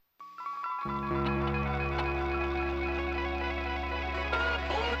Welcome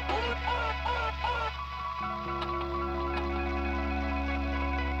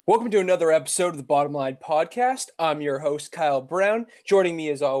to another episode of the Bottom Line Podcast. I'm your host, Kyle Brown. Joining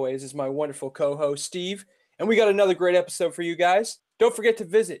me, as always, is my wonderful co-host, Steve. And we got another great episode for you guys. Don't forget to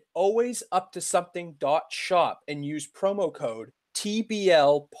visit alwaysuptosomething.shop and use promo code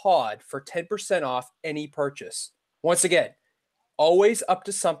TBLPOD for 10% off any purchase. Once again,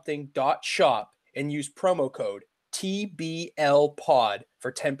 alwaysuptosomething.shop and use promo code TBLPOD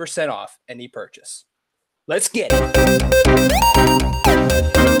for 10% off any purchase. Let's get it.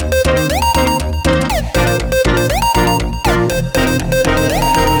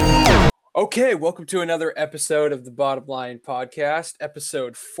 Okay, welcome to another episode of the Bottom Line Podcast,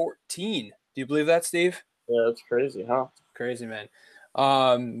 episode 14. Do you believe that, Steve? Yeah, that's crazy, huh? Crazy, man.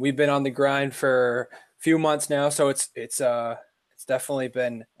 We've been on the grind for a few months now, so it's definitely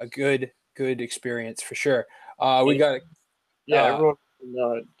been a good experience for sure. Everyone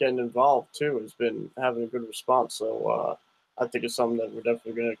getting involved too has been having a good response. So I think it's something that we're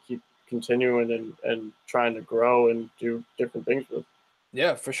definitely going to keep continuing and trying to grow and do different things with.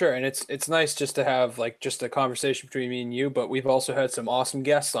 Yeah, for sure. And it's nice just to have like just a conversation between me and you, but we've also had some awesome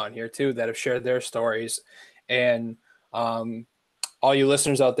guests on here too that have shared their stories. And all you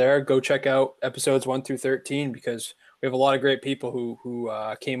listeners out there, go check out episodes 1 through 13 because we have a lot of great people who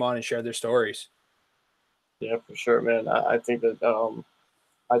came on and shared their stories. Yeah, for sure, man. I think that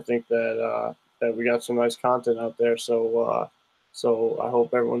that we got some nice content out there. So I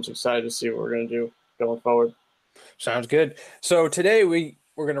hope everyone's excited to see what we're gonna do going forward. Sounds good. So today we're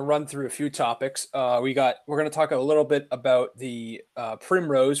going to run through a few topics. We're going to talk a little bit about the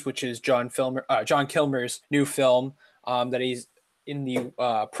Primrose, which is John Kilmer's new film that he's in the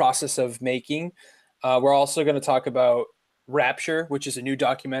process of making. We're also going to talk about Rapture, which is a new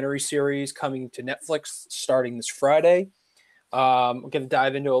documentary series coming to Netflix starting this Friday. We're going to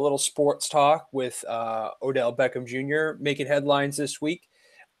dive into a little sports talk with Odell Beckham Jr. making headlines this week.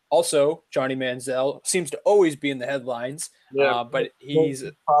 Also, Johnny Manziel seems to always be in the headlines, but he's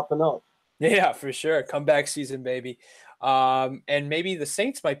popping up. Yeah, for sure. Comeback season, baby. And maybe the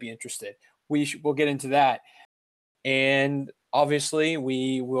Saints might be interested. We'll get into that. And obviously,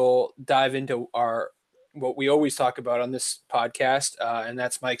 we will dive into what we always talk about on this podcast, and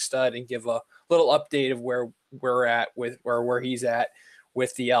that's Mike Stud, and give a little update of where we're at with or where he's at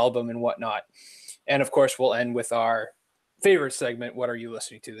with the album and whatnot. And of course, we'll end with our favorite segment, what are you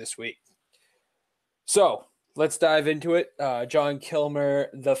listening to this week? So let's dive into it. John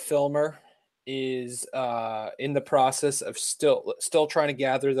Kilmer, the filmer, is in the process of still trying to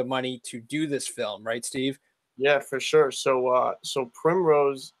gather the money to do this film, right, Steve? Yeah, for sure. So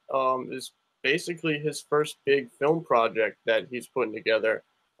Primrose is basically his first big film project that he's putting together.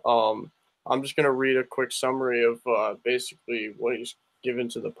 I'm just gonna read a quick summary of basically what he's given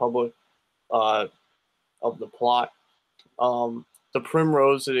to the public of the plot. The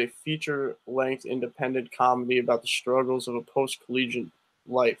Primrose is a feature-length independent comedy about the struggles of a post-collegiate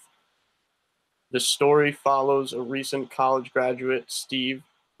life. The story follows a recent college graduate, Steve,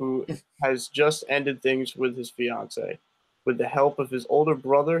 who has just ended things with his fiancée. With the help of his older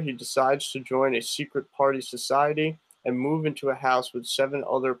brother, he decides to join a secret party society and move into a house with 7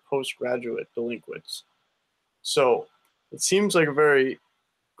 other postgraduate delinquents. So it seems like a very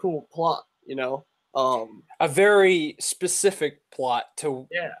cool plot, you know? A very specific plot to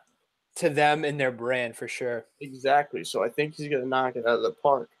them and their brand for sure. Exactly. So I think he's gonna knock it out of the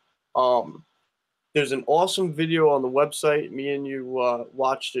park. There's an awesome video on the website. Me and you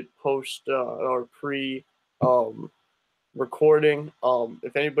watched it post or pre recording.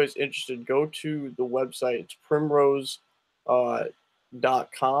 If anybody's interested, go to the website. It's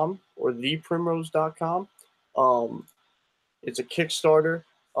primrose.com or theprimrose.com. It's a Kickstarter.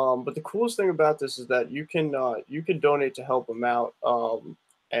 But the coolest thing about this is that you can donate to help him out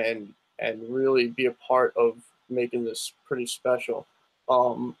and really be a part of making this pretty special.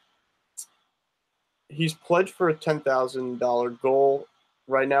 He's pledged for a $10,000 goal.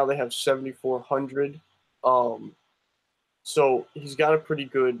 Right now they have 7,400. So he's got a pretty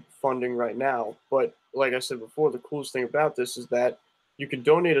good funding right now. But like I said before, the coolest thing about this is that you can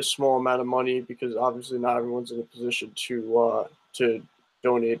donate a small amount of money because obviously not everyone's in a position to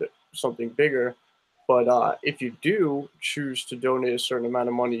donate something bigger. But if you do choose to donate a certain amount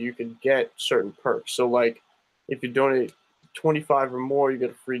of money, you can get certain perks. So like if you donate 25 or more, you get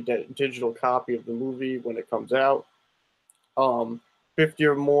a free digital copy of the movie when it comes out. 50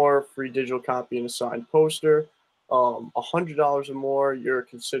 or more, free digital copy and a signed poster. $100 or more, you're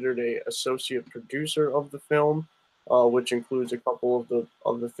considered a associate producer of the film. which includes a couple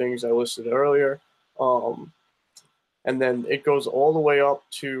of the things I listed earlier. Um, and then it goes all the way up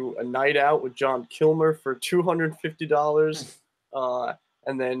to a night out with John Kilmer for $250.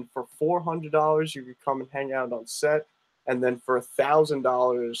 And then for $400, you could come and hang out on set. And then for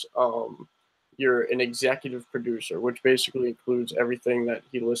 $1,000, you're an executive producer, which basically includes everything that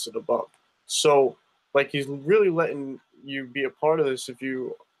he listed above. So, like, he's really letting you be a part of this if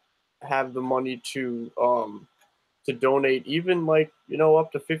you have the money to donate, even like,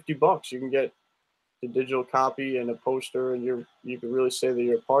 up to $50. You can get the digital copy and a poster, and you can really say that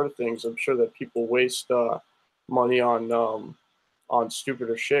you're a part of things. I'm sure that people waste money on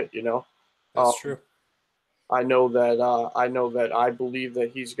stupider shit. That's true. I know that I believe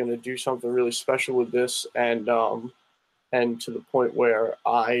that he's going to do something really special with this, and to the point where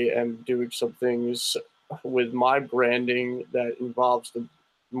I am doing some things with my branding that involves the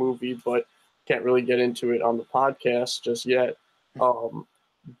movie, but can't really get into it on the podcast just yet.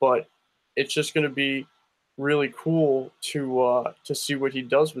 But it's just going to be really cool to see what he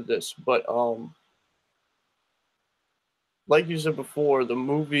does with this. But like you said before, the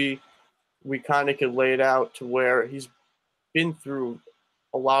movie, we kind of could lay it out to where he's been through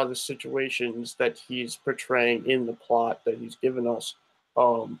a lot of the situations that he's portraying in the plot that he's given us.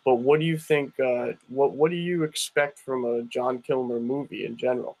 But what do you think? What do you expect from a John Kilmer movie in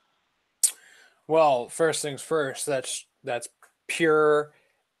general? Well, first things first, that's pure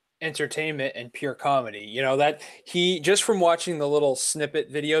entertainment and pure comedy. That he, just from watching the little snippet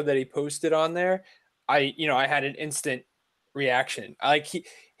video that he posted on there, I had an instant reaction. Like an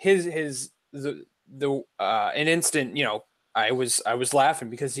instant, I was laughing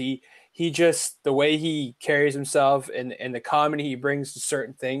because he just, the way he carries himself and the comedy he brings to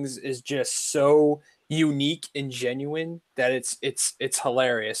certain things is just so unique and genuine that it's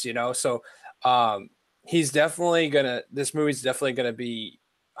hilarious. So he's definitely gonna this movie's definitely gonna be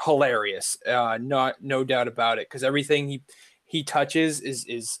hilarious, no doubt about it, because everything he touches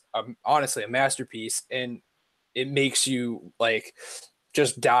is honestly a masterpiece, and it makes you like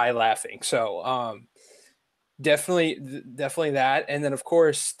just die laughing. So definitely that. And then of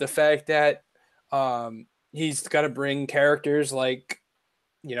course the fact that he's got to bring characters like,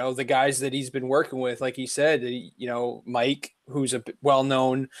 the guys that he's been working with, like he said, Mike, who's a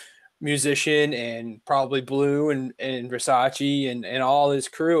well-known musician, and probably Blue and Versace and all his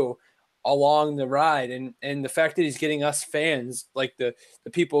crew along the ride. And the fact that he's getting us fans, like the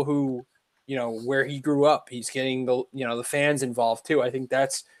people who, where he grew up, he's getting the fans involved too. I think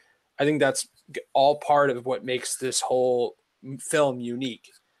that's all part of what makes this whole film unique.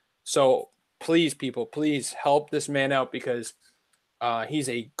 So please, people, please help this man out, because he's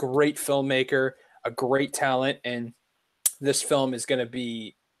a great filmmaker, a great talent, and this film is going to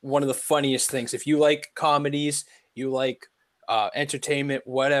be one of the funniest things. If you like comedies, you like entertainment,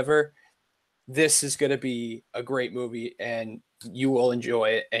 whatever, this is going to be a great movie, and you will enjoy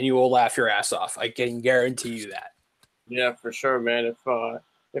it, and you will laugh your ass off. I can guarantee you that. Yeah, for sure, man.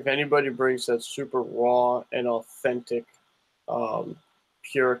 If anybody brings that super raw and authentic, um,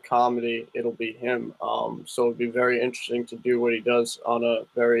 pure comedy, it'll be him. So it'd be very interesting to do what he does on a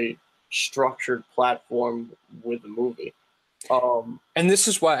very structured platform with the movie. And this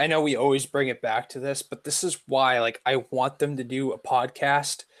is why I know we always bring it back to this, but this is why, like, I want them to do a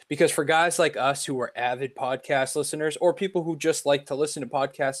podcast, because for guys like us who are avid podcast listeners, or people who just like to listen to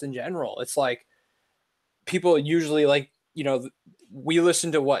podcasts in general, it's like people usually like, we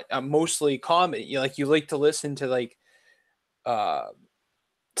listen to what, mostly comedy. You like to listen to like uh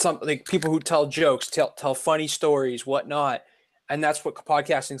some, like, people who tell jokes, tell funny stories, whatnot, and that's what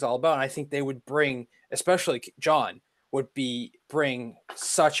podcasting is all about. And I think they would bring, especially John, would bring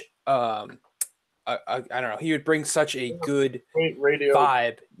such I don't know, he would bring such a good Great radio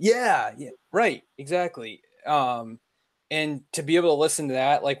vibe. Yeah, right, exactly. And to be able to listen to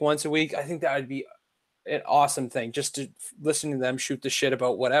that like once a week, I think that would be an awesome thing, just to listen to them shoot the shit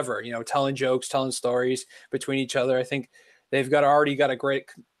about whatever, telling jokes, telling stories between each other. I think they've already got a great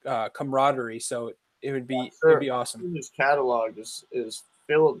camaraderie, so it'd be awesome. His catalog is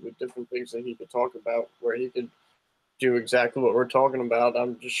filled with different things that he could talk about, where he could do exactly what we're talking about.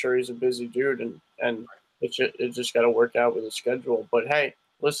 I'm just sure he's a busy dude, and it just got to work out with his schedule. But hey,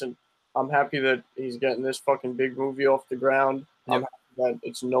 listen, I'm happy that he's getting this fucking big movie off the ground. Yep. I'm happy that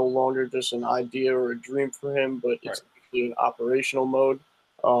it's no longer just an idea or a dream for him, but it's actually in operational mode.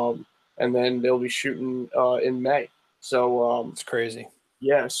 And then they'll be shooting in May. So It's crazy.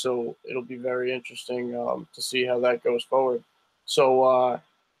 yeah, so it'll be very interesting to see how that goes forward. So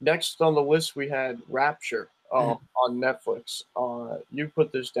next on the list, we had Rapture on Netflix. You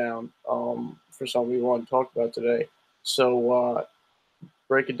put this down for something we want to talk about today. So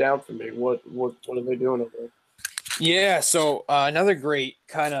break it down for me. What are they doing over there? Yeah, so another great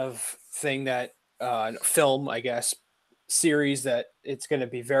kind of thing that film, I guess, series that it's going to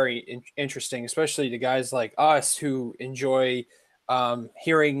be very interesting, especially to guys like us who enjoy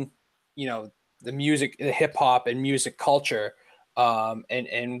hearing, you know, the music, the hip hop and music culture,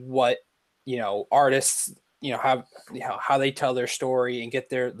 and what artists have how they tell their story and get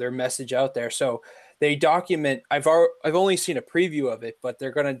their message out there. So they document. I've only seen a preview of it, but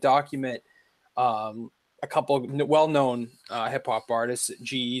they're going to document. A couple of well-known hip hop artists: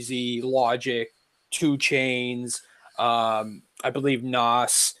 G-Eazy, Logic, Two Chains, I believe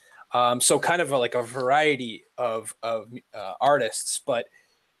Nas. So kind of like a variety of artists, but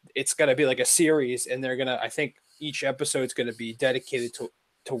it's gonna be like a series, and they're gonna. I think each episode's gonna be dedicated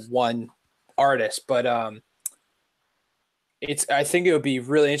to one artist, but it's. I think it would be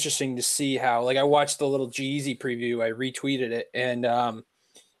really interesting to see how. Like I watched the little G-Eazy preview, I retweeted it, and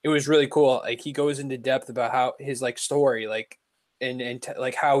it was really cool. Like he goes into depth about how his like story, like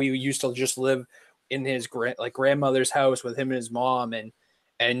like how he used to just live in his grandmother's house with him and his mom,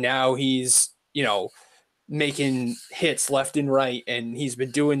 and now he's making hits left and right, and he's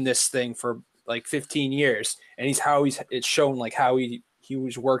been doing this thing for like 15 years, and it's shown like how he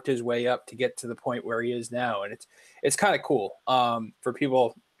was worked his way up to get to the point where he is now, and it's kind of cool for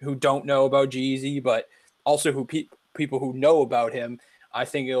people who don't know about G-Eazy, but also people who know about him. I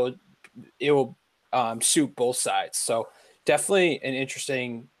think it will suit both sides. So definitely an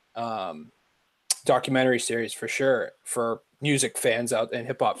interesting documentary series for sure for music fans out and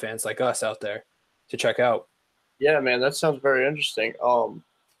hip hop fans like us out there to check out. Yeah, man, that sounds very interesting.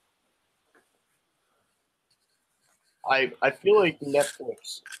 I feel like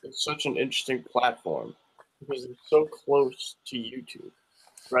Netflix is such an interesting platform because it's so close to YouTube,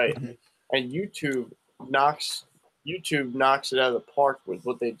 right? Mhm. And knocks knocks it out of the park with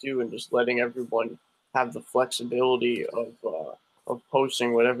what they do and just letting everyone have the flexibility of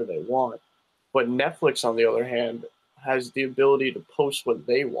posting whatever they want. But Netflix, on the other hand, has the ability to post what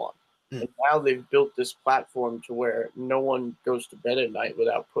they want. Mm. And now they've built this platform to where no one goes to bed at night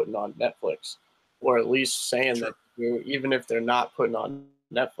without putting on Netflix, or at least saying Sure. that even if they're not putting on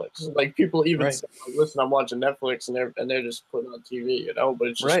Netflix. Like people even Right. say, like, "Listen, I'm watching Netflix," and they're just putting on TV.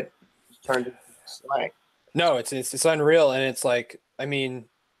 But Right. it's turned into slang. No, it's unreal, and it's like I mean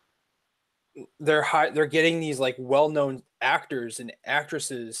they're getting these like well-known actors and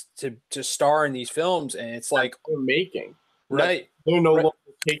actresses to star in these films, and it's That like they're making. Right. right, They're no right, longer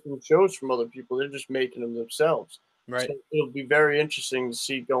taking shows from other people. They're just making them themselves. right. So it'll be very interesting to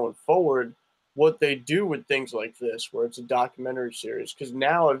see going forward what they do with things like this, where it's a documentary series. Because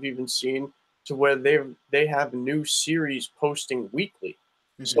now I've even seen to where they have new series posting weekly.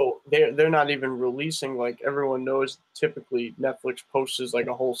 Mhm. So they're not even releasing, like everyone knows. Typically, Netflix posts like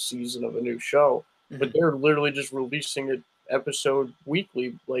a whole season of a new show, but Mhm. they're literally just releasing an episode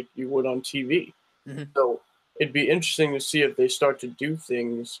weekly, like you would on TV. Mhm. So it'd be interesting to see if they start to do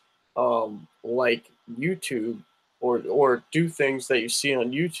things like YouTube, or do things that you see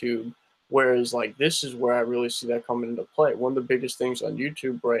on YouTube. Whereas like this is where I really see that coming into play. One of the biggest things on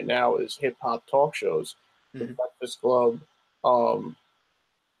YouTube right now is hip hop talk shows, The Mhm. Breakfast Club, um,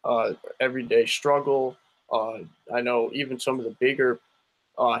 Everyday Struggle. I know even some of the bigger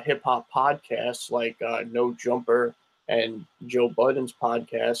hip hop podcasts like No Jumper and Joe Budden's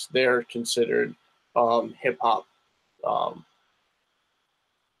podcast, they're considered hip hop um,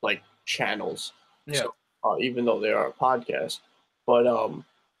 like channels. Yeah. So even though they are a podcast,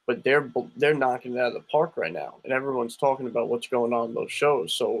 but they're knocking it out of the park right now, and everyone's talking about what's going on in those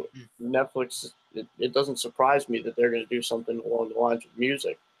shows. So Mm. Netflix, it doesn't surprise me that they're going to do something along the lines of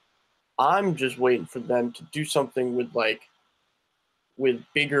music. I'm just waiting for them to do something with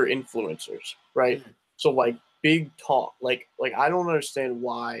bigger influencers, right? Mm. So like big talk, like I don't understand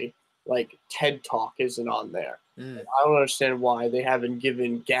why like TED Talk isn't on there. Mm. I don't understand why they haven't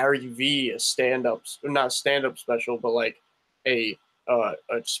given Gary V a not stand up special, but like a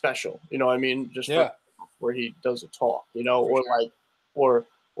special. You know what I mean? Just for Yeah. where he does a talk, For or sure. like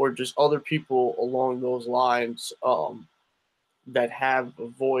or just other people along those lines that have a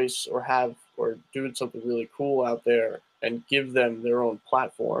voice or doing something really cool out there, and give them their own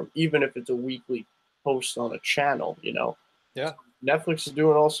platform, even if it's a weekly post on a channel. Yeah. Netflix is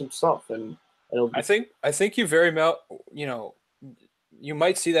doing awesome stuff, and it'll be I think you very well, you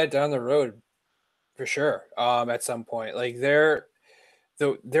might see that down the road for sure. At some point, like they're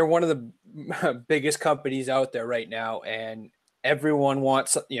one of the biggest companies out there right now, and everyone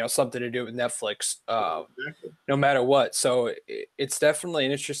wants something to do with Netflix, exactly. no matter what. So it's definitely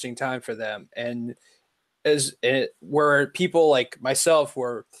an interesting time for them, and where people like myself who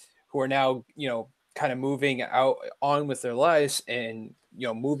are now, kind of moving out on with their lives and,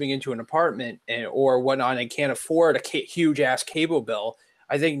 moving into an apartment and or whatnot and can't afford a huge ass cable bill.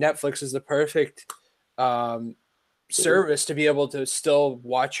 I think Netflix is the perfect service to be able to still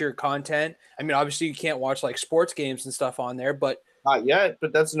watch your content. I mean, obviously you can't watch like sports games and stuff on there, but Not yet,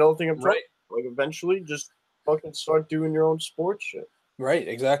 but that's another thing I'm trying. right, Like eventually, just fucking start doing your own sports shit. right,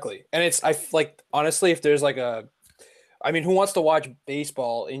 exactly. And I like honestly, if there's like I mean, who wants to watch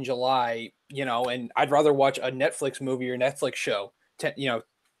baseball in July? And I'd rather watch a Netflix movie or Netflix show.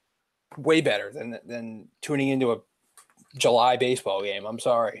 Way better than tuning into a July baseball game. I'm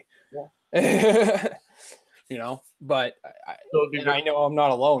sorry. Yeah. But So it'd be I know I'm not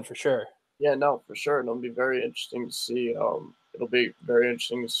alone for sure. yeah, no, for sure. And it'll be very interesting to see. It'll be very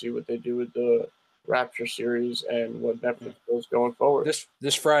interesting to see what they do with the Rapture series and what Netflix does going forward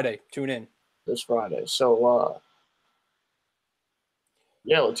This Friday, tune in. this Friday. So,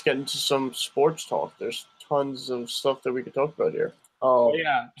 yeah, let's get into some sports talk. There's tons of stuff that we could talk about here.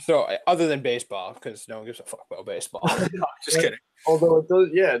 Yeah. So other than baseball, because no one gives a fuck about baseball. No, just kidding. Although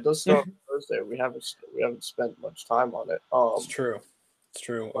it does start on Thursday. We haven't spent much time on it. It's true. It's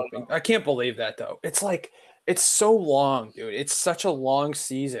true. I can't believe that though. It's like it's so long, dude. It's such a long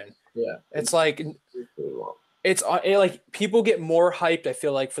season. Yeah, It's like really long. it's like people get more hyped, I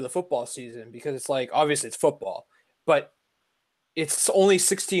feel like, for the football season because it's like obviously it's football, but it's only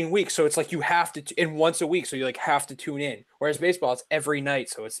 16 weeks, so it's like you have to in once a week, so you like have to tune in. Whereas baseball, it's every night,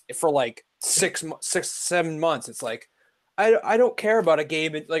 so it's for like 7 months. It's like I don't care about a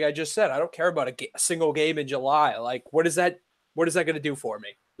game. Like I just said, I don't care about a single game in July. Like what is that? What is that going to do for me?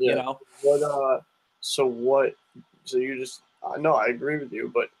 Yeah. What? So what? So you just no, I agree with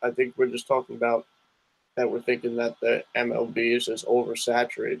you, but I think we're just talking about that. We're thinking that the MLB is just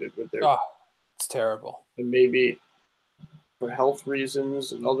oversaturated with their. Oh, it's terrible. And maybe for health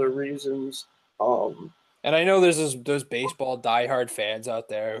reasons and other reasons. And I know there's those baseball diehard fans out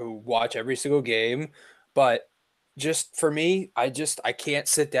there who watch every single game, but just for me, I can't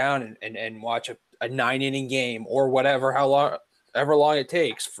sit down and watch a 9 inning game or whatever, ever long it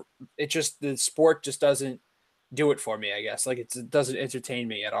takes. It just the sport just doesn't do it for me, I guess. Like it doesn't entertain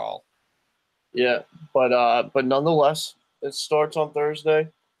me at all. Yeah, but nonetheless, it starts on Thursday.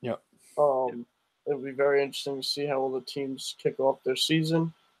 Yep. It'll be very interesting to see how all the teams kick off their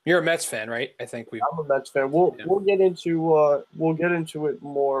season. You're a Mets fan, right? I think I'm a Mets fan. We'll get into it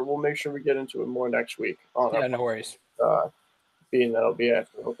more. We'll make sure we get into it more next week. Yeah, no worries. Being that'll be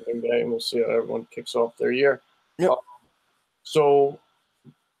after opening day, and we'll see how everyone kicks off their year. Yep. So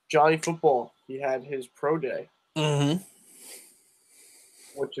Johnny Football, he had his pro day. Mm-hmm.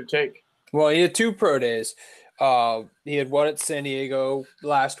 What's your take? Well, he had 2 pro days. He had one at San Diego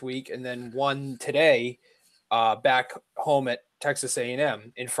last week, and then one today, back home at Texas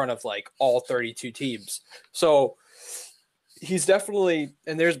A&M in front of like all 32 teams. So he's definitely,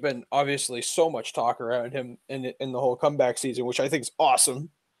 and there's been obviously so much talk around him in the whole comeback season, which I think is awesome.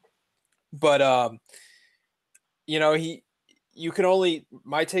 But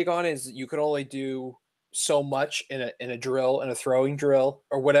my take on it is you can only do so much in a drill, in a throwing drill,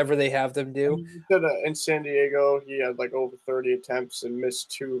 or whatever they have them do. In San Diego, he had like over 30 attempts and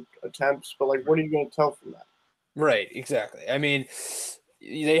missed 2 attempts. But like, what are you going to tell from that? Right, exactly. I mean,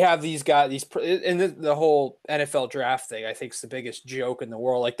 they have these guys, and the whole NFL draft thing, I think, is the biggest joke in the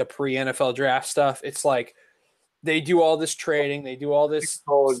world. Like the pre-NFL draft stuff, it's like they do all this training, they do all this. It's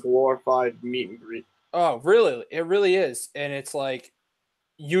called a glorified meet and greet. Oh, really? It really is, and it's like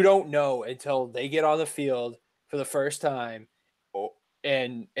you don't know until they get on the field for the first time, or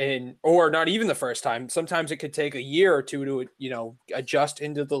not even the first time. Sometimes it could take a year or two to adjust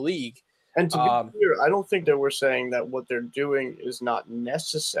into the league. And to be clear, I don't think that we're saying that what they're doing is not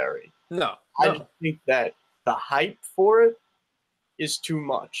necessary. No. I just think that the hype for it is too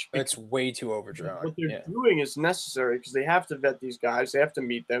much. It's way too overdrawn. What they're doing is necessary because they have to vet these guys. They have to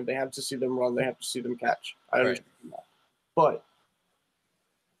meet them. They have to see them run. They have to see them catch. I understand that. But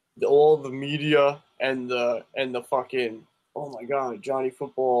all the media and the fucking, oh my God, Johnny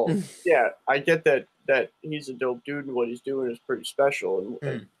Football. Yeah, I get that he's a dope dude and what he's doing is pretty special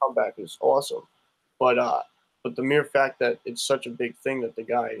and comeback is awesome. But the mere fact that it's such a big thing that the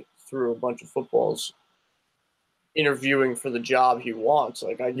guy threw a bunch of footballs interviewing for the job he wants,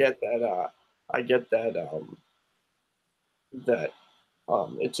 like I get that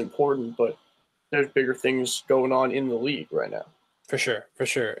it's important, but there's bigger things going on in the league right now. For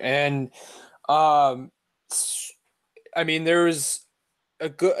sure. And I mean, there's a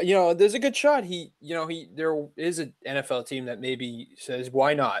good, there's a good shot. There is an NFL team that maybe says,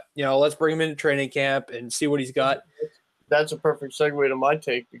 why not? Let's bring him into training camp and see what he's got. That's a perfect segue to my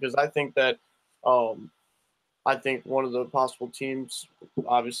take, because I think that I think one of the possible teams,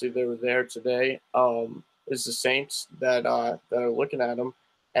 obviously they were there today, is the Saints that are looking at him,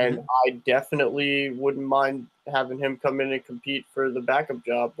 and I definitely wouldn't mind having him come in and compete for the backup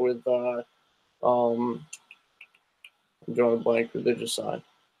job with. I'm drawing a blank. Who they just signed?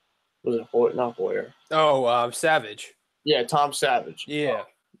 Was it Hoyer? Not Hoyer. Oh, Savage. Yeah, Tom Savage. Yeah.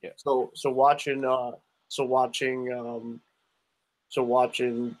 Yeah. So watching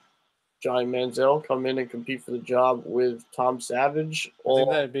Johnny Manziel come in and compete for the job with Tom Savage. I think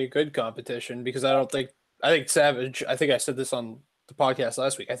that'd be a good competition, because I think Savage, I think I said this on the podcast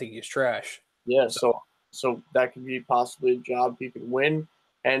last week, I think he's trash. Yeah, so that could be possibly a job he could win,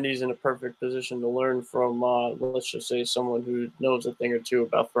 and he's in a perfect position to learn from, let's just say, someone who knows a thing or two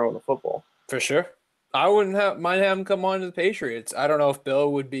about throwing a football. For sure. I wouldn't mind having him come on to the Patriots. I don't know if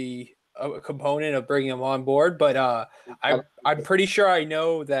Bill would be a component of bringing him on board, but I'm pretty sure I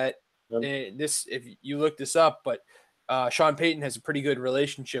know that if you look this up, but Sean Payton has a pretty good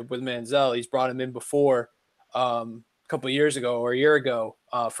relationship with Manziel. He's brought him in before a couple of years ago or a year ago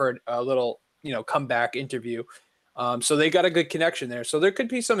for a little, comeback interview. So they got a good connection there. So there could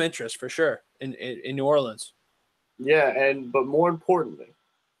be some interest for sure in New Orleans. Yeah, but more importantly,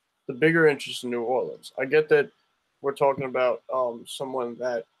 the bigger interest in New Orleans. I get that we're talking about someone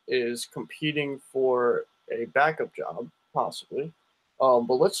that is competing for a backup job, possibly.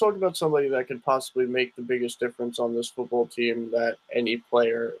 But let's talk about somebody that could possibly make the biggest difference on this football team that any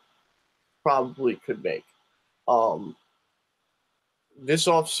player probably could make. This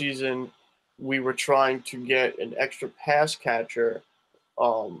offseason, we were trying to get an extra pass catcher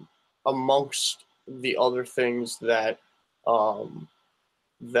amongst the other things that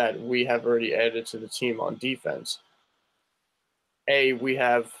we have already added to the team on defense. We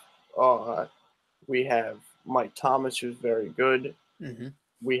have Mike Thomas, who's very good. Mm-hmm.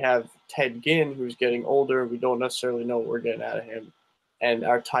 We have Ted Ginn, who's getting older. We don't necessarily know what we're getting out of him. And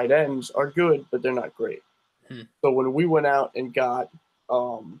our tight ends are good, but they're not great. So when we went out and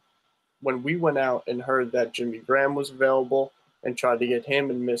heard that Jimmy Graham was available and tried to get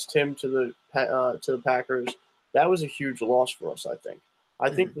him and missed him to the Packers, that was a huge loss for us, I think. I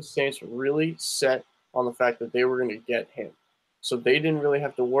think the Saints were really set on the fact that they were going to get him. So they didn't really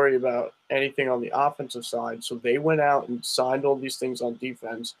have to worry about anything on the offensive side. So they went out and signed all these things on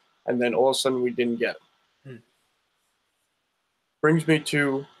defense, and then all of a sudden we didn't get them. Brings me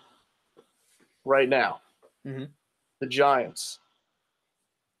to right now. The Giants.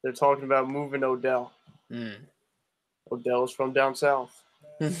 They're talking about moving Odell. Odell is from down south.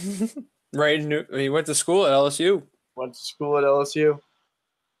 Right. He went to school at LSU.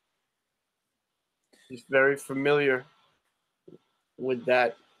 He's very familiar with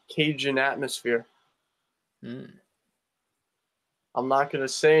that Cajun atmosphere. I'm not going to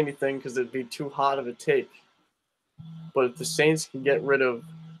say anything because it'd be too hot of a take. But if the Saints can get rid of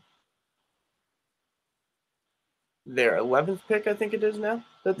their 11th pick, I think it is now,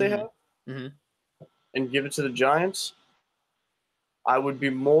 that they have, and give it to the Giants, I would be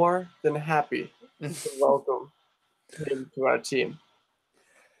more than happy to welcome him to our team.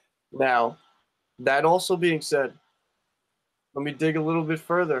 Now, that also being said, let me dig a little bit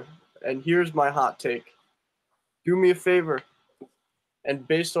further, and here's my hot take. Do me a favor, and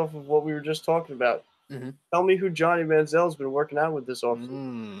based off of what we were just talking about, tell me who Johnny Manziel's been working out with this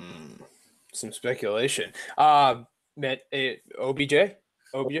offseason. Some speculation. OBJ?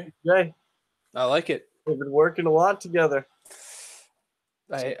 OBJ? I like it. They've been working a lot together.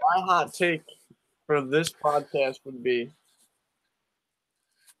 So my hot take for this podcast would be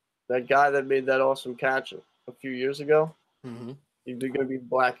that guy that made that awesome catch a few years ago, he's going to be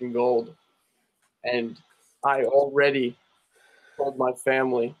black and gold. And I already told my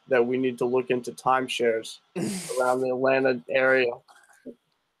family that we need to look into timeshares around the Atlanta area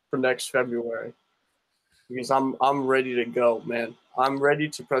for next February, because I'm ready to go, man. I'm ready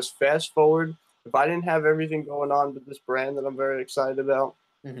to press fast forward. If I didn't have everything going on with this brand that I'm very excited about,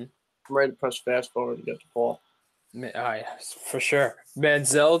 I'm ready to press fast forward to get to fall. For sure.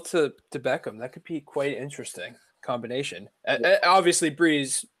 Manziel to Beckham, that could be quite interesting combination. Obviously,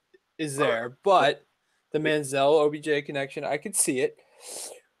 Breeze is there, but the Manziel OBJ connection, I could see it.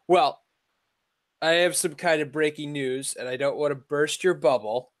 Well, I have some kind of breaking news, and I don't want to burst your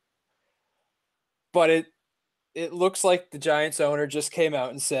bubble, but it looks like the Giants owner just came out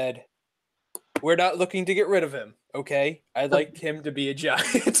and said, we're not looking to get rid of him. Okay, I'd like him to be a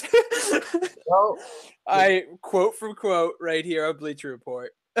Giant. Well, I quote from quote right here on Bleacher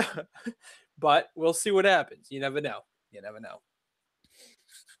Report. But we'll see what happens. You never know. You never know.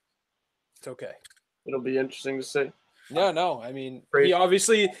 It's okay. it'll be interesting to see. No. I mean, he Crazy.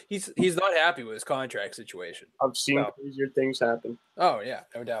 obviously he's not happy with his contract situation. I've seen So, crazier things happen. oh yeah,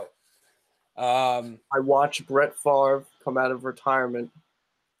 no doubt. I watched Brett Favre come out of retirement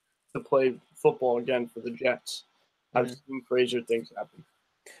to play football again for the Jets. I've seen crazier things happen.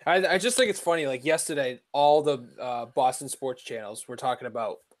 I just think it's funny. Like yesterday, all the Boston sports channels were talking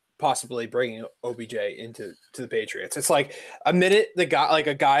about possibly bringing OBJ into the Patriots. It's like a minute a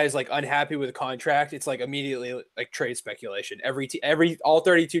guy is like unhappy with a contract, it's like immediately like trade speculation. All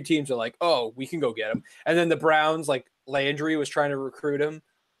 32 teams are like, oh, we can go get him. And then the Browns, like Landry was trying to recruit him.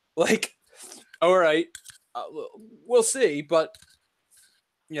 Like, all right, we'll see, but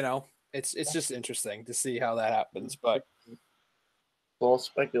it's just interesting to see how that happens. But All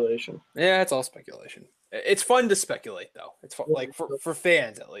speculation. yeah, it's all speculation. It's fun to speculate, though. It's fun, like for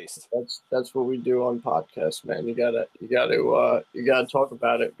fans at least. That's what we do on podcasts, man. You gotta talk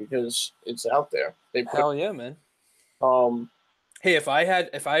about it because it's out there. Hell yeah, man. Hey, if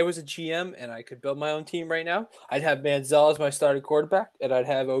I was a GM and I could build my own team right now, I'd have Manziel as my starting quarterback, and I'd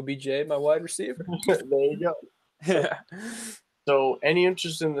have OBJ my wide receiver. There you go. Yeah. So, any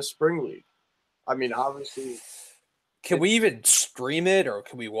interest in the spring league? I mean, obviously. Can we even stream it or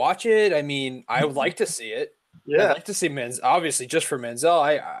can we watch it? I mean, I would like to see it. Yeah. I'd like to see obviously just for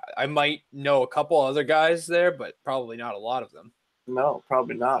Manziel. I might know a couple other guys there, but probably not a lot of them. No,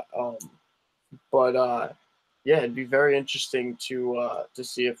 probably not. But yeah, it'd be very interesting to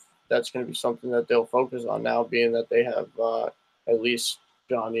see if that's going to be something that they'll focus on now, being that they have at least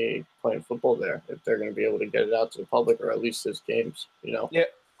Johnny playing football there. If they're going to be able to get it out to the public, or at least his games, Yeah.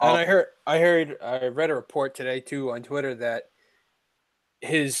 And I read a report today too on Twitter that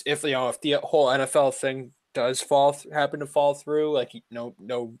if the whole NFL thing does happen to fall through, like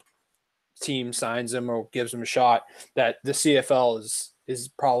no team signs him or gives him a shot, that the CFL is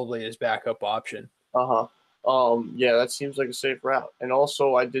probably his backup option. Yeah, that seems like a safe route. And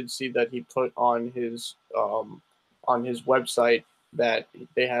also, I did see that he put on his website that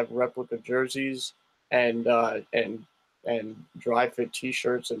they have replica jerseys and dry fit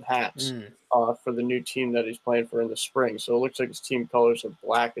T-shirts and hats for the new team that he's playing for in the spring. So it looks like his team colors are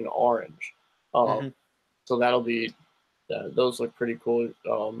black and orange. So that'll be those look pretty cool.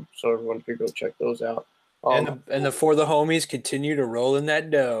 So everyone could go check those out. And the For the Homies continue to roll in that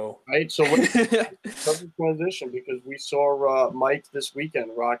dough. Right. So let's transition, because we saw Mike this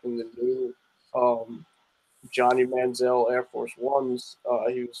weekend rocking the new Johnny Manziel Air Force Ones.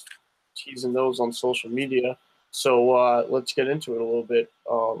 He was teasing those on social media. So let's get into it a little bit.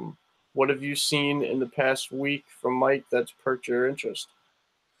 What have you seen in the past week from Mike that's perked your interest?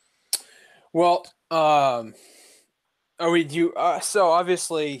 Well, so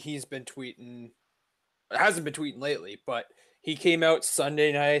obviously he's been tweeting. It hasn't been tweeting lately, but he came out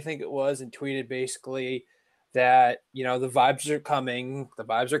Sunday night, I think it was, and tweeted basically that the vibes are coming. The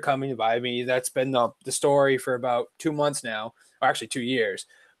vibes are coming. I mean, that's been the story for about 2 months now, or actually 2 years.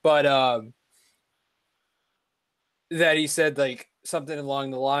 But that he said like something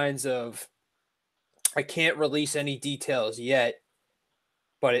along the lines of, I can't release any details yet,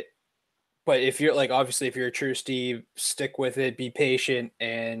 but if you're obviously if you're a true Steve, stick with it, be patient,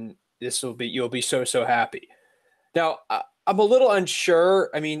 and you'll be so happy. Now I'm a little unsure.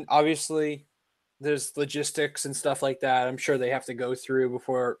 I mean, obviously there's logistics and stuff like that. I'm sure they have to go through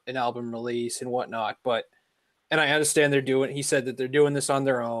before an album release and whatnot, and I understand he said that they're doing this on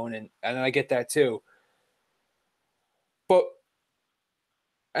their own, and I get that too. But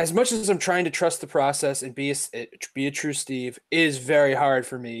as much as I'm trying to trust the process and be a true Steve, it is very hard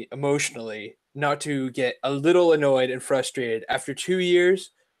for me emotionally not to get a little annoyed and frustrated. After 2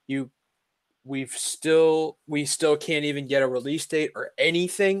 years, we still can't even get a release date or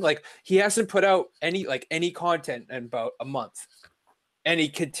anything. Like, he hasn't put out any content in about a month, and he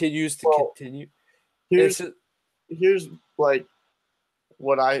continues to continue. Here's like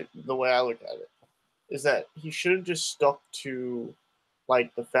the way I look at it is that he should have just stuck to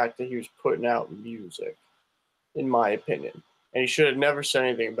like the fact that he was putting out music, in my opinion. And he should have never said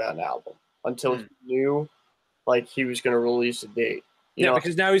anything about an album until he knew like he was going to release a date. You know?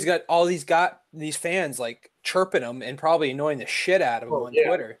 Because now he's got these fans like chirping him and probably annoying the shit out of him on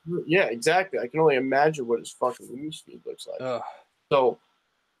Twitter. Yeah, exactly. I can only imagine what his fucking newsfeed looks like. Ugh.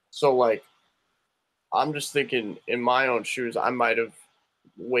 So like, I'm just thinking in my own shoes, I might have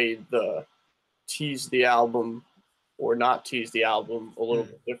weighed the tease the album or not tease the album a little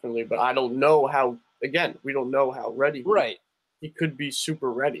bit differently, but I don't know how again, we don't know how ready Right. he could be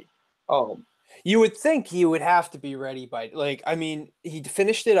super ready. You would think he would have to be ready by like. I mean, he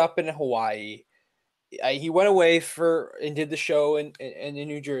finished it up in Hawaii. He went away and did the show in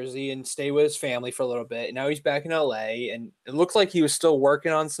New Jersey and stayed with his family for a little bit. And now he's back in LA, and it looks like he was still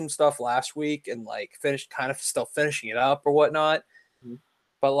working on some stuff last week and like still finishing it up or whatnot. Mhm.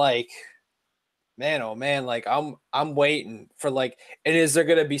 But like, man, oh man, like I'm waiting for like, and is there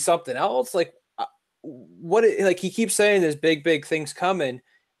gonna be something else? Like, like he keeps saying there's big things coming.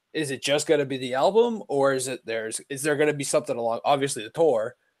 Is it just gonna be the album, or is there gonna be something along obviously the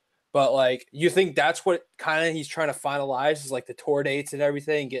tour? But like, you think that's what kind of he's trying to finalize is like the tour dates and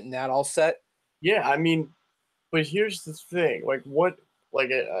everything, getting that all set? Yeah, I mean, but here's the thing, like what, like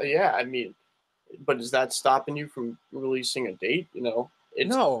yeah, I mean, but is that stopping you from releasing a date? You know, it's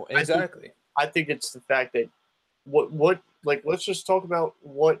No, I think exactly. I think it's the fact that what like let's just talk about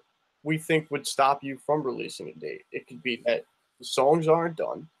what we think would stop you from releasing a date. It could be that the songs aren't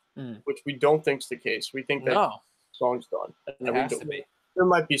done, Mm. which we don't think's the case. We think that the No, song's done, and it then we has don't. to be. There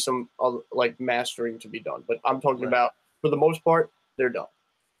might be some like mastering to be done, but I'm talking Right. about for the most part, they're done.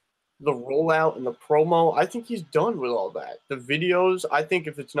 The rollout and the promo, I think he's done with all that. The videos, I think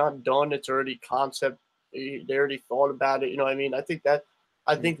if it's not done, it's already concept. They already thought about it. You know what I mean? I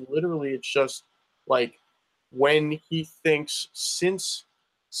Mm. think literally it's just like when he thinks since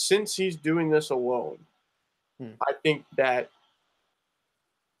he's doing this alone, Mm. I think that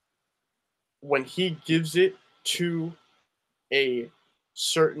when he gives it to a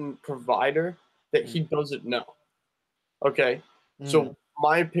certain provider, that he Mm. doesn't know. Okay, Mm. so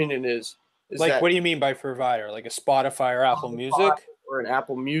my opinion is Like, that what do you mean by provider? Like a Spotify or Apple Spotify Music? or an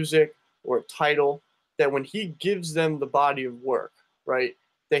Apple Music or a title, that when he gives them the body of work, right,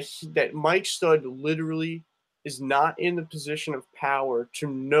 that Mike Stud literally is not in the position of power to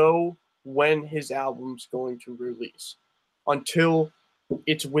know when his album's going to release until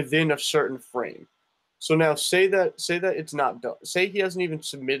it's within a certain frame. So now say that it's not done. Say he hasn't even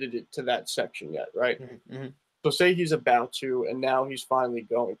submitted it to that section yet, right? Mm-hmm. So say he's about to, and now he's finally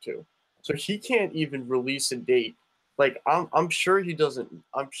going to. So he can't even release a date. Like I'm sure he doesn't.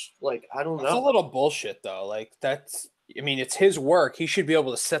 Like I don't That's a know. little bullshit, though. Like, I mean, it's his work. He should be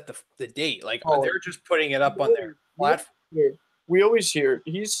able to set the date. Like, Oh, they're just putting it up on their we platform. we always hear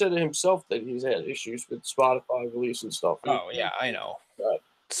he said it himself that he's had issues with Spotify release and stuff. And Oh, yeah, I know. uh,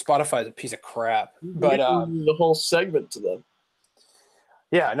 Spotify's a piece of crap. he's But, leaving the whole segment to them.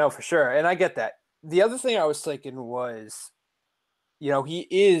 yeah, no, for sure. And I get that. The other thing I was thinking was, he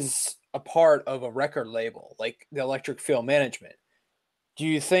is a part of a record label, like the Electric Field Management. Do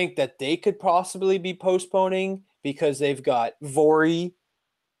you think that they could possibly be postponing because they've got Vori,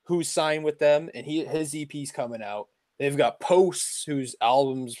 who's signed with them, and his EP's coming out? They've got Posts, whose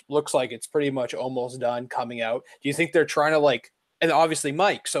albums looks like it's pretty much almost done coming out. Do you think they're trying to like, and obviously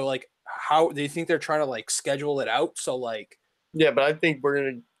Mike, so like, how do you think they're trying to like schedule it out? So like, Yeah, but I think we're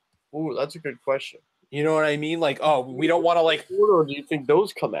gonna. Ooh, that's a good question. you know what I mean? Like, oh, we don't want to like, Or do you think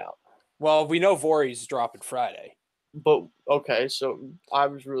those come out? well, we know Vori's dropping Friday. But okay, so I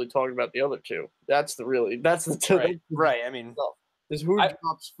was really talking about the other two. That's the two. Right, right. I mean, Stuff. Is who I,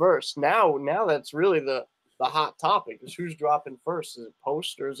 drops first. Now that's really the hot topic. Is who's dropping first? Is it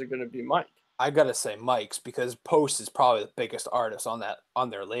Post or is it going to be Mike? I gotta say Mike's because Post is probably the biggest artist on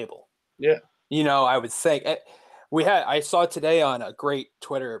their label. Yeah. I would think I saw today on a great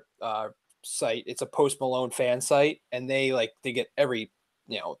Twitter site. It's a Post Malone fan site, and they get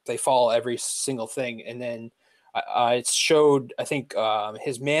they follow every single thing, and then it showed I think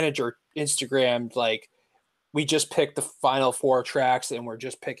his manager Instagrammed like we just picked the final four tracks and we're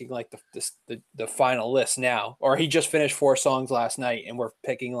just picking like the final list now, or he just finished four songs last night and we're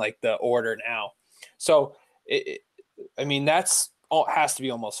picking like the order now. So I mean that's all has to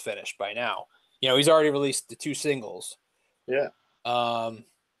be almost finished by now. He's already released the two singles. Yeah. um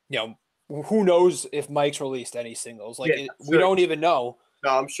who knows if Mike's released any singles, like Yeah, we sure. don't even know. No,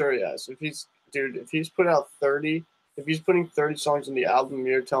 I'm sure he has. If he's put out 30, if he's putting 30 songs in the album,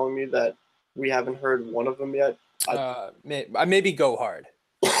 you're telling me that we haven't heard one of them yet. Maybe Go Hard.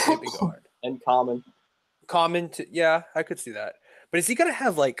 Maybe Go Hard. And Common. Yeah, I could see that. But is he gonna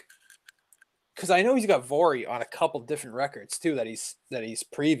have like? Because I know he's got Vori on a couple different records too that he's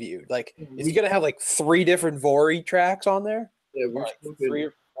previewed. Like, is he gonna have like three different Vori tracks on there? Yeah, we've like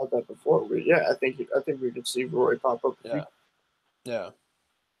spoken about that before. I think we could see Rory pop up. Yeah, yeah.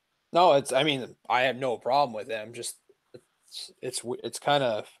 No, I mean, I have no problem with them. Just it's kind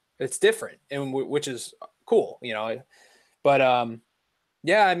of it's different, and which is cool, But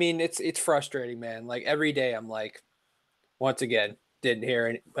yeah, I mean, it's frustrating, man. Like every day, I'm like, once again,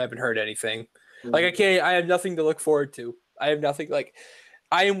 haven't heard anything. Like I have nothing to look forward to. I have nothing like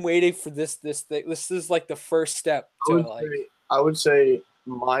I am waiting for this thing. This is like the first step to like. I would say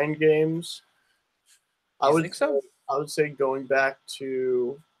Mind Games. I You would think so? I would say going back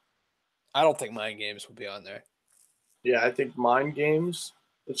to, I don't think Mind Games will be on there. yeah, I think Mind Games.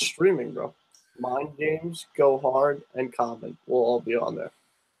 It's streaming, bro. Mind Games, Go Hard, and Common will all be on there.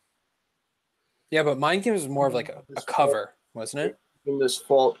 Yeah, but Mind Games is more of like a cover, wasn't it? In this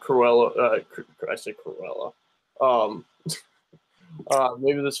fault, Cruella. I say Cruella. Um,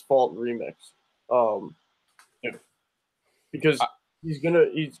 maybe this fault remix. Um, yeah. Because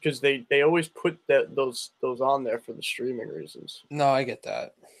because they always put those on there for the streaming reasons. No, I get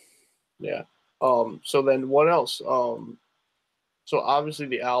that. Yeah. So then what else? So obviously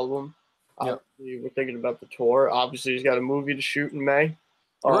the album. Yep. We're thinking about the tour. Obviously he's got a movie to shoot in May.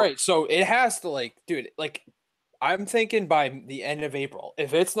 Right. So it has to like, dude, like I'm thinking by the end of April.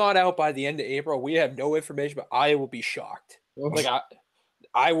 If it's not out by the end of April, we have no information, but I will be shocked. Like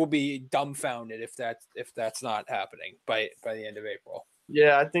I will be dumbfounded if that's not happening by the end of April.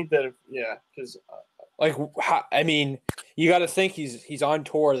 Yeah, I think that because like I mean, you got to think he's on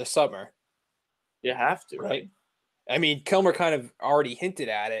tour this summer. You have to, right? I mean, Kilmer kind of already hinted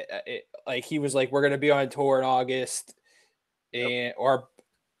at it. Like he was like, we're going to be on tour in August, and or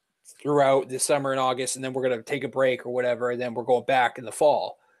throughout the summer and August, and then we're going to take a break or whatever, and then we're going back in the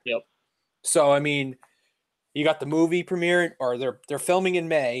fall. Yep. So I mean, you got the movie premiere, or they're filming in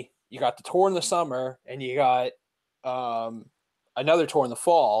May. You got the tour in the summer, and you got another tour in the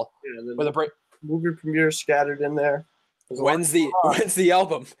fall with a break. Movie premiere scattered in there. When's the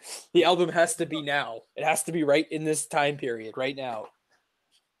album? The album has to be now. It has to be right in this time period, right now.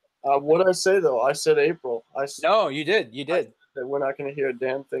 What did I say though? I said April. No, you did. You did. That we're not going to hear a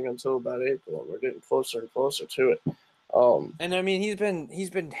damn thing until about April, and we're getting closer and closer to it. And I mean, he's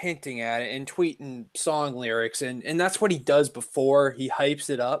been hinting at it and tweeting song lyrics, and that's what he does before he hypes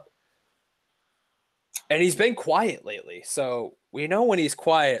it up. And he's been quiet lately, so we know when he's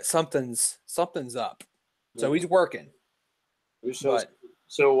quiet, something's up. So he's working. So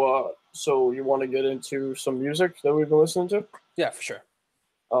you want to get into some music that we've been listening to? Yeah, for sure.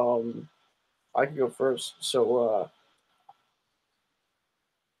 I can go first. So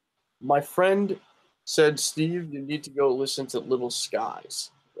my friend said, Steve, you need to go listen to Little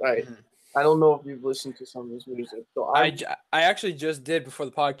Skies, right? Mm-hmm. I don't know if you've listened to some of his music. So I actually just did before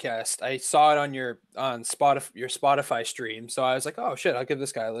the podcast. I saw it on your Spotify stream, so I was like, oh shit, I'll give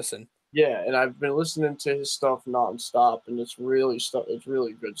this guy a listen. Yeah, and I've been listening to his stuff nonstop, and it's really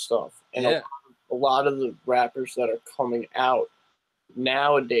good stuff. And a lot of the rappers that are coming out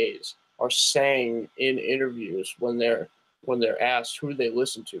nowadays are saying in interviews when they're asked who they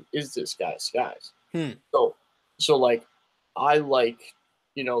listen to, is this guy Skies? So like, I like,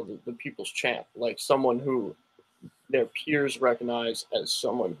 the people's champ, like someone who their peers recognize as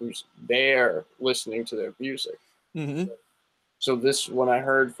someone who's there listening to their music. Mm-hmm. So this, when I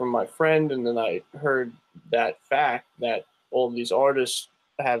heard from my friend, and then I heard that fact that all of these artists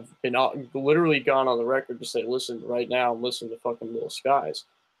have been literally gone on the record to say, listen, right now, listen to fucking Little Skies.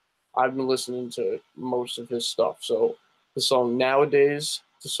 I've been listening to most of his stuff. So the song Nowadays,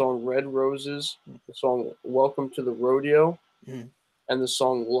 the song Red Roses, the song Welcome to the Rodeo, and the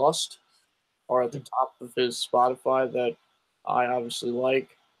song Lust are at the top of his Spotify that I obviously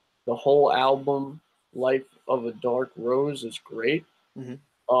like. The whole album, Life of a Dark Rose, is great.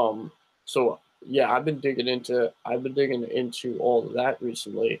 Mm-hmm. So yeah, I've been digging into all of that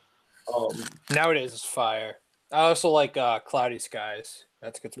recently. Nowadays is fire. I also like Cloudy Skies.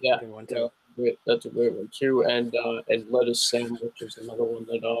 That's a good one too. Yeah, that's a great one too. And Lettuce Sandwich is another one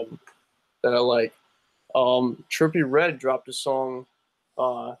that I like. Trippie Redd dropped a song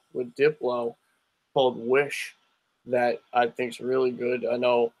with Diplo called Wish that I think is really good. I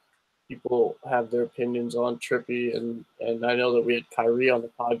know people have their opinions on Trippie, and I know that we had Kyrie on the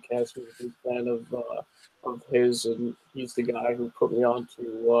podcast, who's a big fan of his, and he's the guy who put me on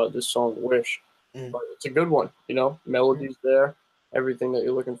to this song Wish. But it's a good one, melody's there, everything that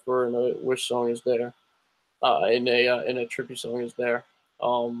you're looking for in a Wish song is there, in a Trippie song is there.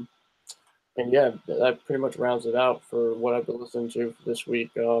 And yeah, that pretty much rounds it out for what I've been listening to this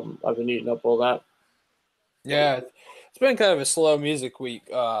week. I've been eating up all that. Yeah, it's been kind of a slow music week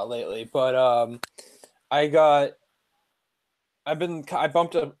lately, but I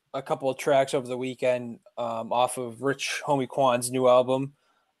bumped a couple of tracks over the weekend off of Rich Homie Quan's new album,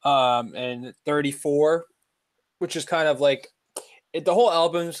 and 34, which is kind of like the whole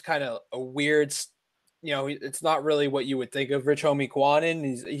album's kind of a weird, it's not really what you would think of Rich Homie Quan in.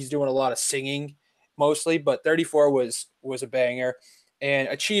 He's doing a lot of singing mostly, but 34 was a banger. and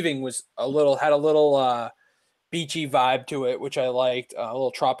Achieving had a little beachy vibe to it, which I liked, a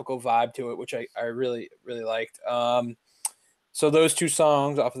little tropical vibe to it, which I really, really liked. So those 2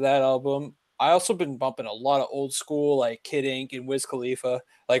 songs off of that album. I also been bumping a lot of old school, like Kid Ink and Wiz Khalifa,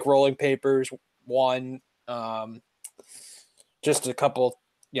 like Rolling Papers, One, just a couple,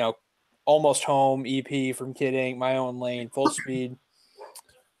 Almost Home EP from Kid Ink, My Own Lane, Full Speed.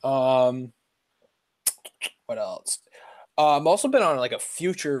 What else? I've also been on like a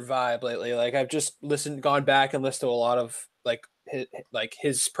Future vibe lately. Like I've just gone back and listened to a lot of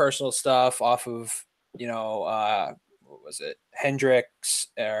his personal stuff off of, what was it? Hendrix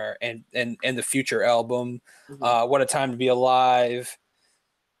and the Future album. Mhm. What a Time to Be Alive.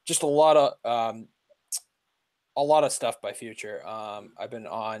 Just a lot of stuff by Future. I've been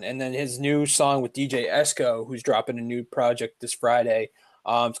on, and then his new song with DJ Esco, who's dropping a new project this Friday.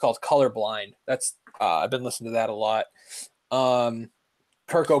 It's called Colorblind. That's I've been listening to that a lot.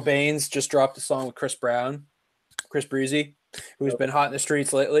 Kurt Cobain's just dropped a song with Chris Breezy, who's been hot in the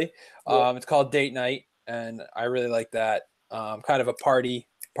streets lately. It's called Date Night, and I really like that. Kind of a party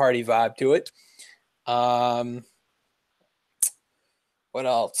vibe to it. What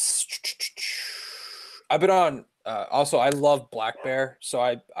else? I've been on. Also, I love Black Bear. So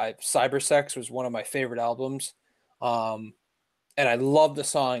I Cybersex was one of my favorite albums. And I love the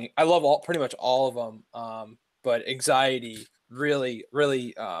song. I love pretty much all of them. But Anxiety really,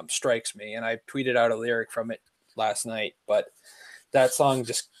 really strikes me. And I tweeted out a lyric from it last night. But that song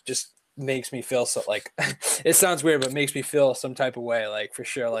just makes me feel so like it sounds weird, but makes me feel some type of way. Like for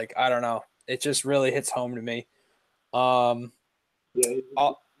sure. Like I don't know. It just really hits home to me. He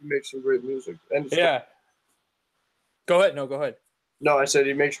makes some great music. And yeah. Go ahead. No, go ahead. No, I said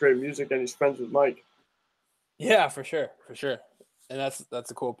he makes great music and he's friends with Mike. Yeah, for sure. And that's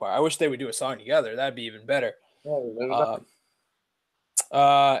the cool part. I wish they would do a song together. That'd be even better. And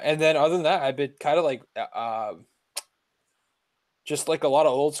then other than that, I've been kind of like just like a lot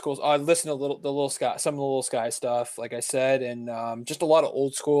of old schools. I listen to some of the Little Sky stuff, like I said, and just a lot of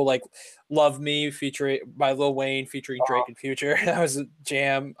old school, like "Love Me" by Lil Wayne featuring Drake and Future. That was a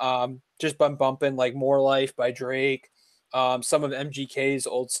jam. Just bumping like "More Life" by Drake. Some of MGK's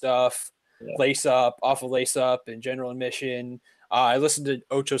old stuff, Lace Up, off of Lace Up, and General Admission. I listened to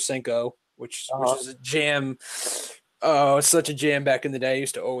Ocho Cinco, which is a jam. Oh, it's such a jam back in the day. I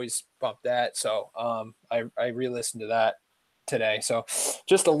used to always bump that. So I re-listened to that today. So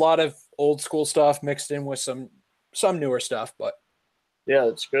just a lot of old school stuff mixed in with some newer stuff. But yeah,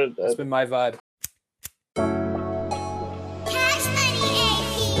 it's good. That's been my vibe.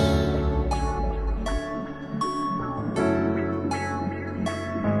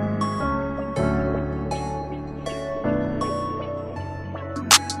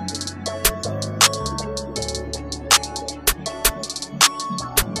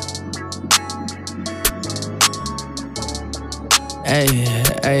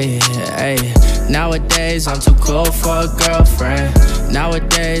 Hey, nowadays I'm too cool for a girlfriend.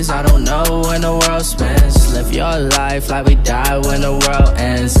 Nowadays I don't know when the world spins. Live your life like we die when the world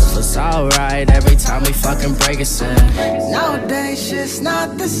ends. It feels alright every time we fucking break a sin. Nowadays shit's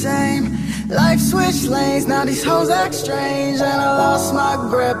not the same. Life switched lanes, now these hoes act strange. And I lost my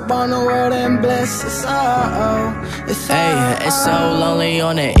grip on the world and bliss. It's so lonely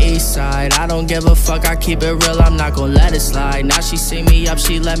on the east side. I don't give a fuck, I keep it real, I'm not gon' let it slide. Now she see me up,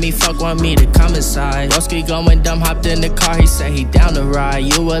 she let me fuck, want me to come inside. Broski going dumb, hopped in the car, he said he down to ride.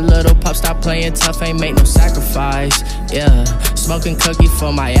 You a little pup, stop playing tough, ain't make no sacrifice. Yeah, smoking cookie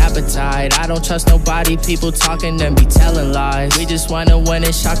for my appetite. I don't trust nobody, people talking and be telling lies. We just wanna win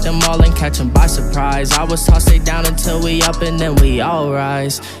and shock them all and catch them by surprise. I was tossed it down until we up and then we all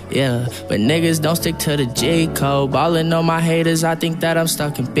rise. Yeah, but niggas don't stick to the G code. Ballin' on my haters, I think that I'm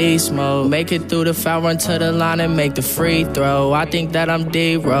stuck in beast mode. Make it through the foul, run to the line and make the free throw. I think that I'm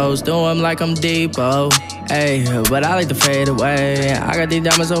D-Rose, do 'em like I'm Debo. Hey, but I like to fade away. I got these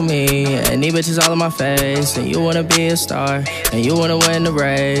diamonds on me, and these bitches all in my face. And you wanna be a star, and you wanna win the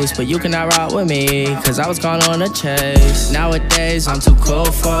race, but you cannot ride with me, cause I was gone on a chase. Nowadays, I'm too cool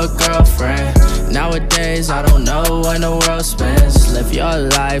for a girlfriend. Nowadays, I don't know when the world spins. Live your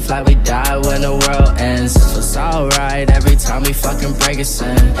life like we die when the world ends. It feels alright every time we fucking break a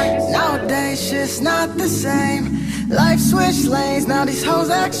sin. Nowadays, shit's not the same. Life switched lanes, now these hoes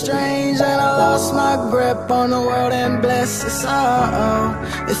act strange. And I lost my grip on the world and bliss. I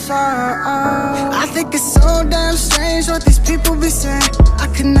think it's so damn strange what these people be saying. I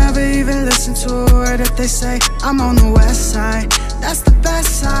could never even listen to a word that they say. I'm on the west side, that's the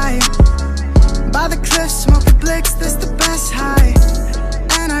best side. By the cliffs, smoking blicks, that's the best high.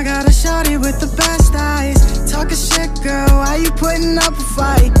 And I got a shawty with the best eyes. Talking shit, girl, why you putting up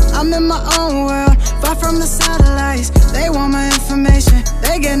white. I'm in my own world, far from the satellites. They want my information,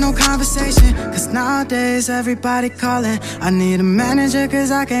 they get no conversation. Cause nowadays everybody calling. I need a manager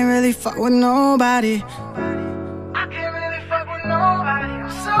cause I can't really fuck with nobody. I can't really fuck with nobody.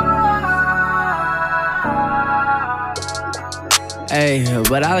 I'm so Hey,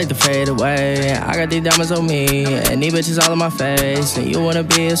 but I like to fade away. I got these diamonds on me, and these bitches all in my face. And you wanna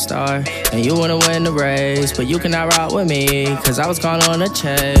be a star, and you wanna win the race, but you cannot rock with me, cause I was gone on a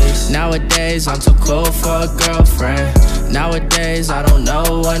chase. Nowadays, I'm too cool for a girlfriend. Nowadays, I don't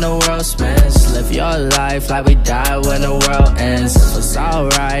know when the world spins. Live your life like we die when the world ends. It was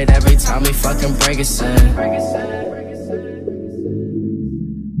alright every time we fucking break a sin.